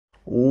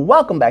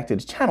Welcome back to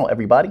the channel,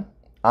 everybody.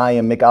 I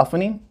am Mick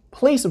Alfani.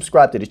 Please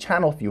subscribe to the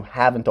channel if you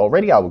haven't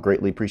already. I would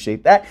greatly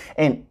appreciate that.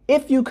 And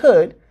if you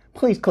could,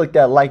 please click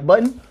that like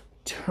button,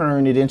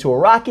 turn it into a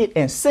rocket,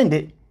 and send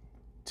it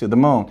to the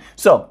moon.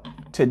 So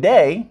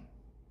today,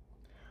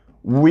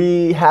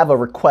 we have a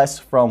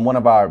request from one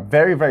of our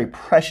very, very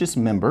precious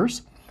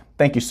members.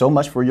 Thank you so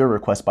much for your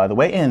request, by the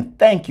way. And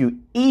thank you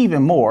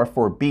even more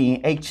for being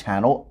a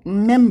channel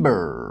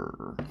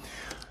member.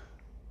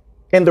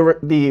 And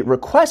the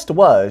request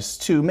was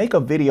to make a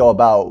video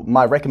about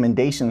my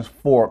recommendations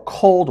for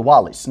cold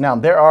wallets. Now,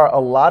 there are a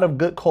lot of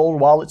good cold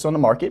wallets on the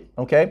market,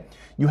 okay?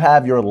 You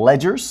have your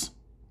ledgers.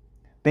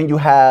 Then you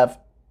have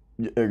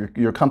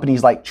your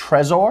companies like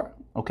Trezor,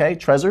 okay?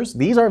 Trezors.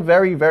 These are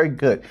very, very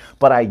good.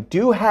 But I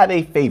do have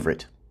a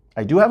favorite.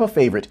 I do have a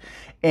favorite.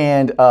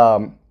 And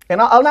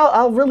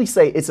I'll really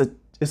say it's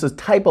a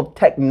type of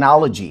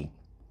technology.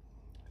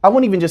 I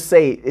won't even just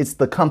say it's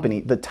the company.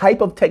 The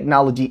type of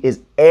technology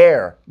is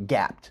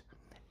air-gapped.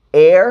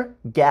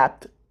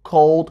 Air-gapped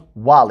cold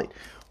wallet.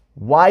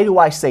 Why do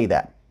I say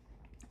that?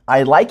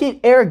 I like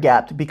it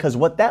air-gapped because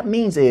what that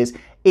means is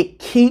it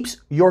keeps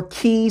your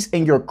keys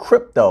and your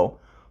crypto,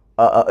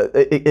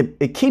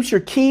 it keeps your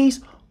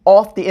keys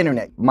off the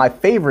internet. My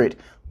favorite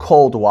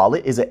cold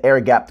wallet is an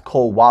air-gapped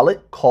cold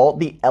wallet called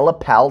the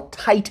Ellipal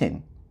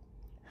Titan.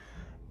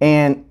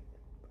 And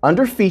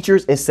under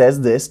features, it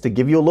says this to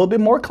give you a little bit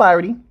more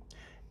clarity.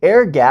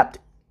 Air-gapped,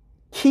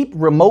 keep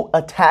remote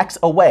attacks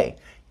away.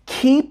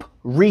 Keep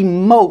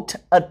remote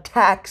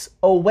attacks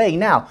away.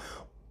 Now,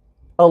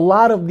 a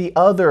lot of the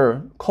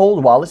other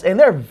cold wallets, and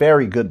they're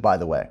very good, by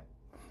the way,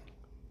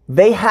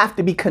 they have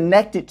to be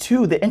connected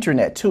to the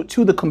internet,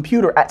 to the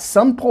computer at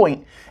some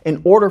point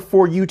in order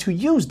for you to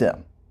use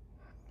them.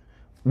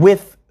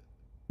 With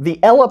the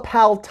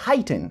Ellipal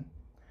Titan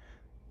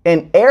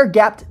and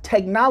air-gapped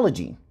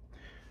technology,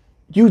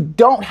 you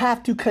don't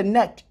have to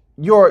connect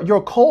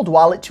your cold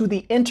wallet to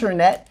the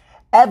internet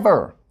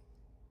ever.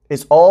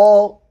 It's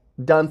all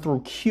done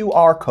through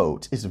QR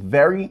codes. It's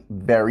very,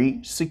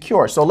 very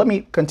secure. So let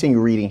me continue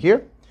reading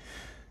here.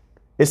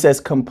 It says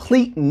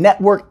complete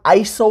network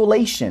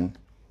isolation,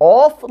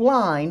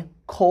 offline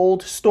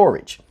cold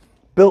storage,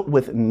 built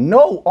with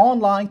no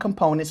online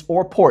components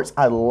or ports.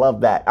 I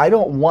love that. I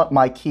don't want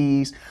my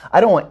keys.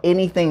 I don't want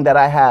anything that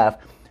I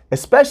have,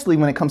 especially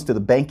when it comes to the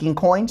banking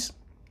coins.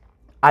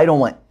 I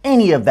don't want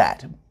any of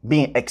that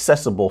being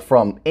accessible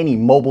from any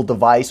mobile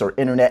device or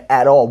internet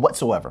at all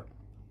whatsoever.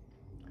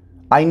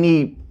 I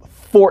need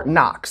Fort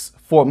Knox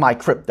for my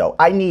crypto.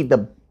 I need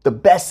the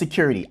best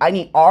security. I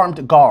need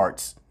armed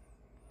guards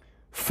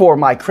for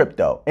my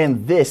crypto.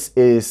 And this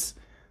is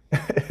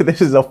this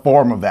is a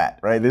form of that,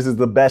 right? This is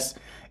the best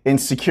in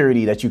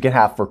security that you can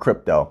have for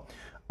crypto.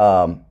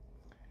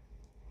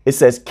 It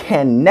says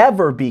can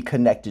never be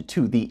connected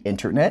to the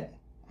internet.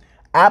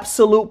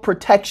 Absolute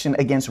protection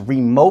against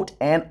remote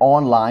and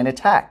online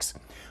attacks.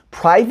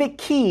 Private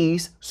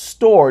keys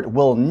stored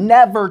will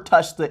never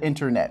touch the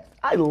internet.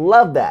 I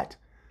love that.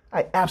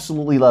 I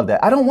absolutely love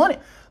that. I don't want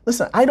it.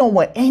 Listen, I don't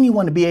want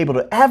anyone to be able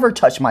to ever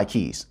touch my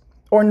keys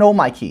or know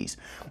my keys.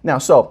 Now,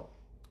 so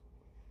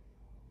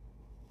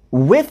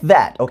with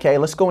that, okay,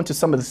 let's go into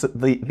some of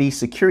the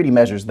security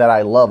measures that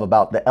I love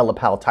about the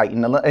Ellipal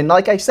Titan. And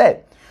like I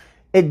said,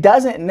 it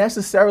doesn't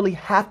necessarily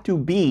have to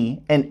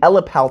be an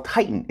Ellipal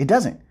Titan. It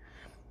doesn't.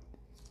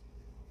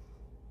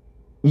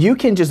 You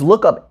can just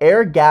look up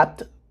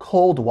air-gapped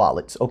cold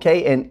wallets,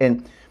 okay?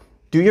 And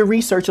do your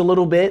research a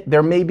little bit.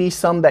 There may be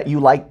some that you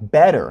like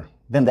better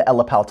than the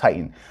Ellipal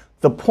Titan.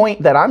 The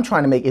point that I'm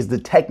trying to make is the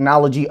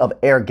technology of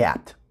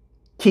air-gapped.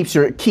 Keeps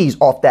your keys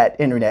off that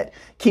internet,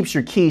 keeps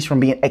your keys from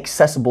being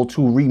accessible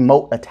to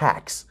remote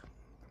attacks.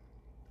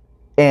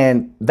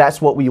 And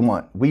that's what we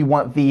want. We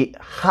want the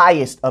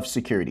highest of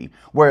security,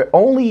 where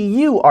only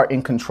you are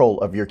in control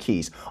of your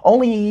keys.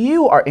 Only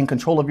you are in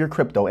control of your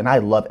crypto. And I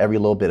love every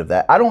little bit of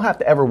that. I don't have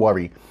to ever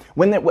worry.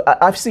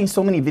 I've seen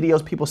so many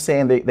videos, people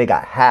saying they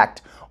got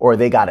hacked or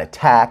they got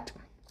attacked.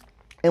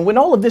 And when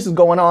all of this is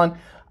going on,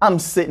 I'm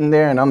sitting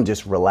there and I'm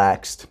just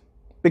relaxed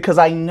because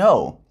I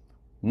know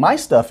my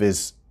stuff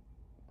is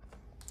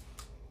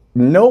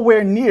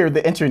nowhere near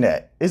the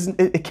internet.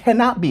 It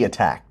cannot be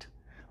attacked.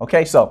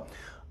 Okay, so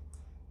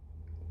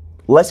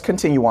let's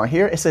continue on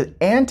here. It says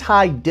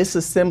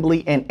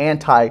anti-disassembly and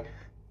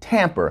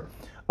anti-tamper,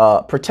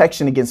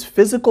 protection against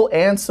physical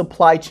and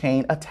supply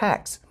chain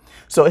attacks.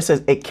 So it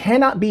says it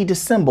cannot be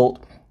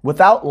disassembled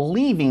without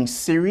leaving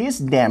serious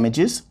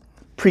damages,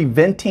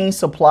 preventing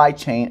supply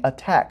chain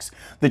attacks.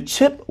 The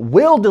chip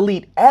will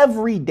delete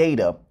every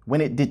data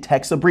when it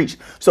detects a breach.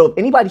 So if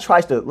anybody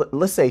tries to,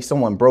 let's say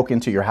someone broke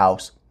into your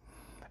house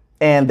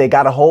and they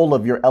got a hold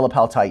of your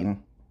Ellipal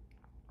Titan,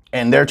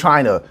 and they're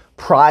trying to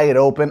pry it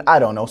open, I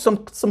don't know,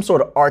 some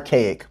sort of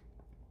archaic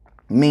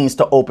means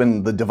to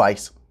open the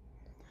device.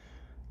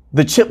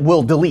 The chip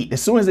will delete.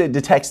 As soon as it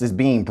detects it's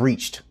being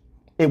breached,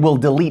 it will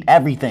delete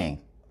everything.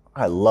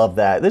 I love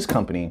that. This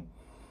company,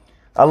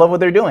 I love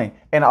what they're doing.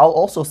 And I'll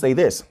also say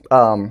this.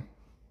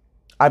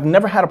 I've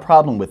never had a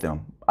problem with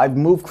them. I've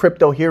moved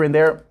crypto here and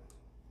there.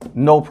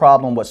 no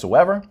problem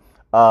whatsoever.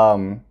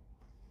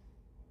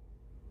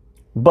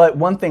 But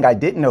one thing I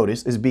did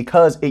notice is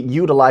because it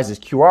utilizes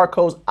QR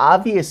codes,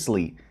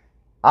 obviously,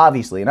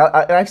 and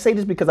I say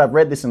this because I've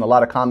read this in a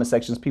lot of comment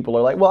sections. People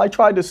are like, well, I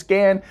tried to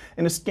scan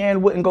and the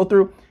scan wouldn't go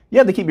through. You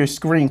have to keep your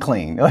screen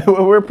clean.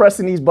 We're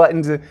pressing these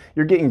buttons,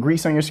 you're getting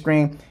grease on your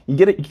screen. You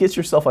get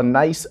yourself a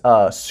nice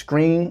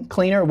screen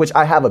cleaner, which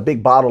I have a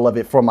big bottle of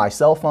it for my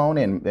cell phone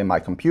and my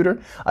computer.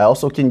 I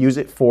also can use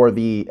it for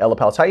the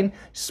Elapal Titan.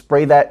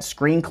 Spray that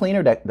screen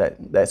cleaner,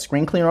 that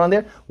screen cleaner on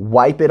there,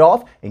 wipe it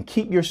off, and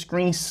keep your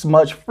screen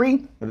smudge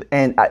free.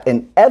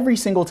 And every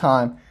single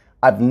time,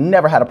 I've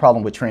never had a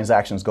problem with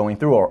transactions going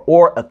through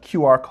or a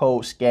QR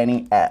code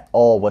scanning at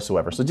all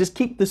whatsoever. So just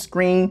keep the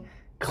screen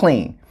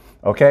clean,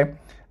 okay?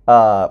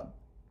 So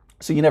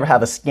you never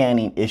have a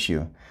scanning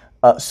issue.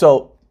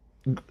 So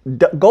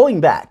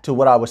going back to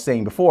what I was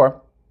saying before,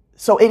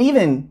 so it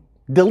even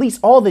deletes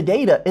all the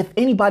data if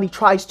anybody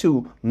tries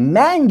to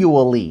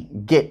manually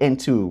get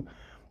into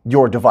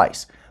your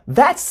device.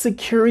 That's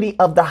security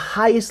of the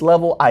highest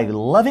level. I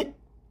love it.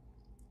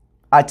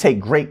 I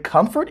take great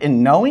comfort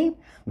in knowing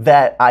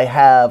that I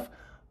have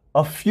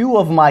a few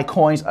of my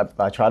coins.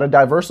 I try to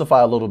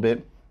diversify a little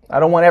bit. I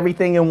don't want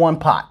everything in one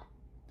pot.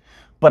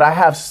 But I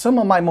have some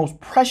of my most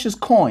precious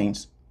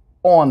coins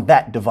on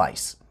that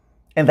device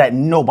and that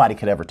nobody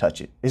could ever touch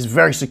it. It's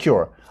very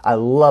secure. I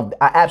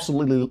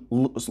absolutely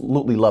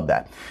love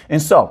that.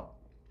 And so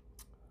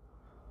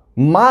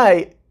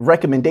my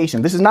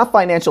recommendation, this is not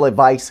financial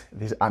advice.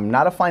 I'm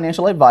not a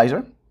financial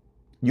advisor.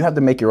 You have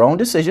to make your own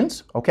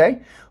decisions,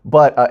 okay?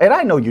 But, and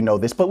I know you know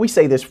this, but we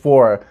say this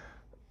for,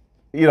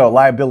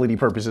 liability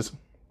purposes.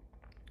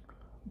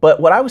 But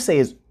what I would say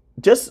is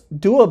just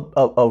do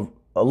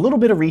a little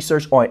bit of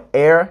research on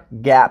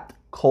air-gapped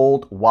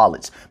cold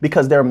wallets,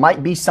 because there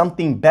might be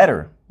something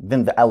better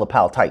than the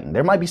Elapal Titan.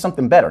 There might be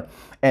something better.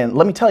 And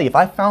let me tell you, if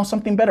I found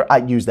something better,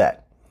 I'd use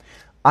that.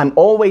 I'm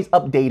always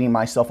updating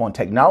myself on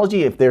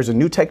technology. If there's a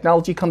new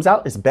technology comes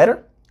out, it's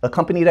better. A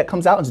company that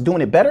comes out and is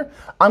doing it better,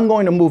 I'm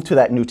going to move to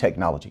that new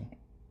technology.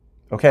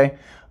 Okay?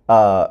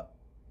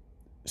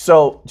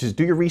 So just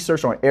do your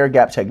research on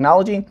air-gapped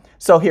technology.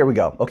 So here we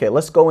go. Okay,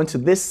 let's go into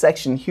this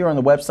section here on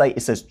the website.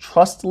 It says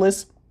trust,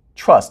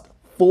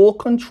 full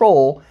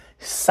control,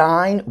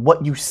 sign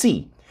what you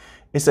see.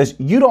 It says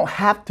you don't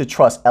have to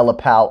trust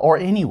Elapal or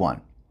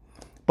anyone,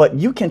 but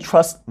you can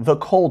trust the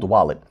cold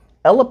wallet.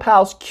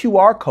 Elapal's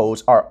QR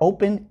codes are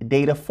open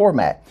data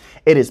format.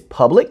 It is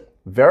public,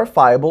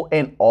 verifiable,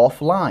 and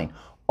offline.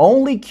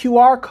 Only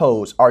QR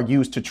codes are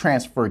used to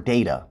transfer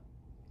data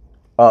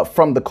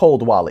from the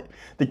cold wallet.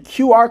 The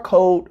QR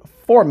code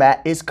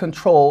format is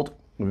controlled,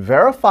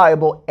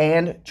 verifiable,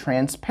 and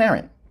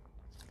transparent.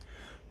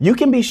 You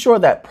can be sure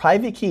that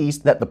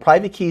the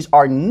private keys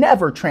are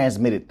never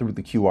transmitted through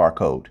the QR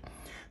code.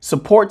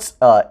 Supports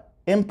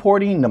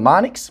importing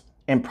mnemonics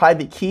and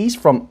private keys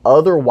from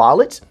other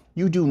wallets.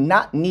 You do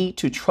not need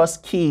to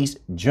trust keys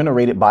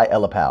generated by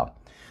Elapal.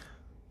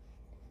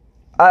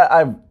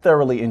 I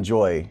thoroughly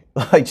enjoy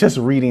just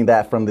reading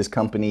that from this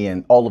company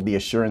and all of the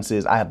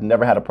assurances. I have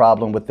never had a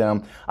problem with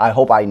them. I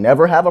hope I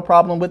never have a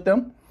problem with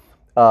them.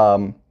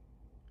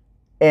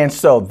 And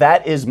so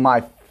that is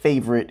my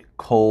favorite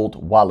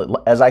cold wallet.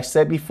 As I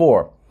said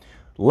before,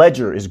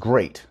 Ledger is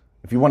great.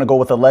 If you want to go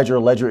with a Ledger,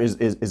 Ledger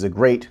is a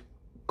great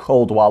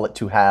cold wallet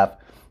to have,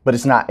 but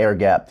it's not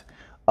air-gapped.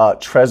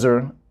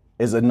 Trezor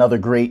is another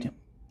great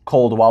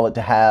cold wallet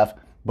to have,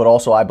 but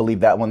also I believe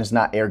that one is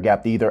not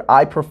air-gapped either.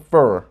 I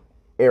prefer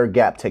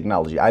air-gapped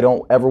technology. I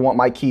don't ever want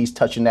my keys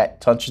touching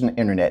the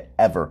internet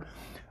ever.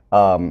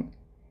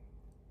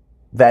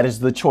 That is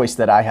the choice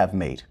that I have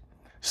made.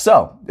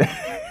 So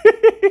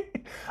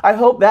I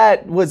hope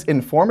that was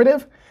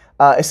informative.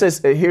 It says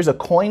here's a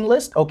coin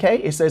list. Okay,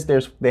 it says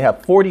they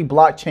have 40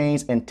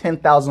 blockchains and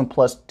 10,000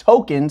 plus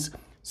tokens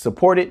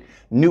supported.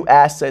 New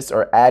assets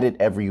are added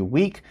every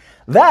week.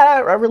 That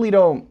I really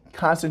don't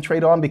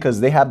concentrate on because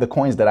they have the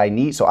coins that I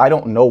need. So I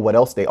don't know what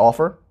else they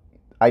offer.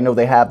 I know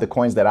they have the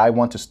coins that I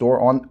want to store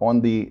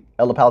on the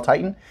Elapal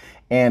Titan,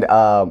 and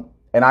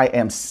I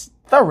am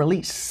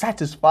thoroughly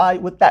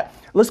satisfied with that.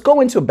 Let's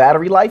go into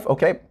battery life.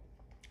 Okay.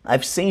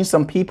 I've seen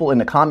some people in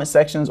the comment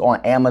sections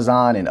on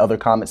Amazon and other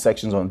comment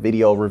sections on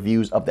video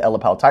reviews of the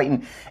Elapal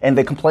Titan, and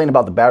they complain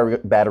about the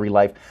battery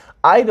life.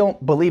 I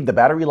don't believe the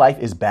battery life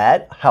is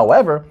bad.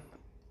 However,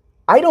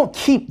 I don't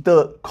keep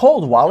the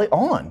cold wallet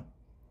on.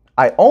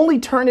 I only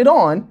turn it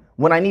on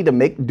when I need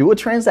to do a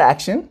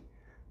transaction.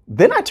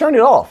 Then I turn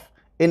it off.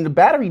 And the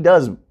battery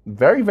does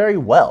very, very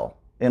well,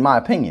 in my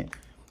opinion,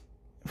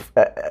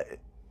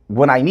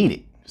 when I need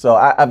it. So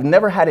I've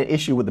never had an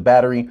issue with the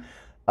battery.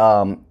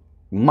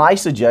 My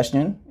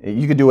suggestion,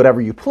 you can do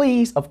whatever you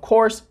please, of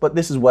course, but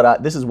this is what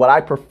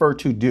I prefer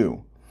to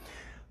do.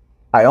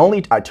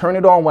 I turn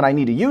it on when I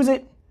need to use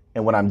it,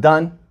 and when I'm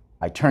done,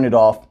 I turn it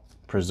off,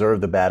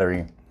 preserve the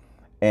battery,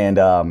 and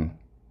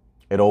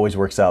it always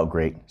works out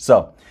great.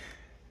 So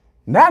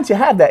Now that you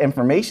have that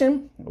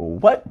information,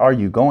 what are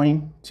you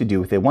going to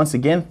do with it? Once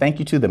again, thank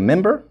you to the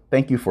member.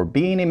 Thank you for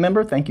being a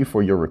member. Thank you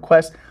for your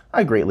request.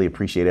 I greatly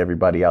appreciate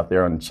everybody out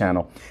there on the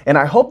channel. And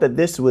I hope that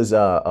this was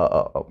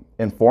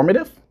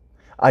informative.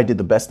 I did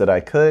the best that I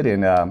could.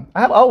 And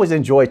I've always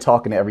enjoyed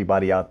talking to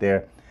everybody out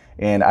there.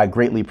 And I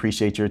greatly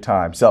appreciate your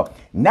time. So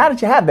now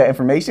that you have that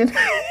information,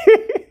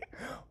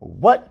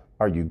 what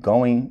are you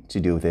going to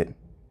do with it?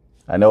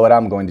 I know what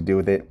I'm going to do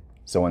with it.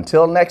 So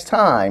until next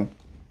time,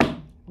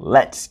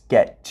 let's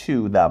get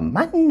to the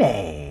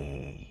money.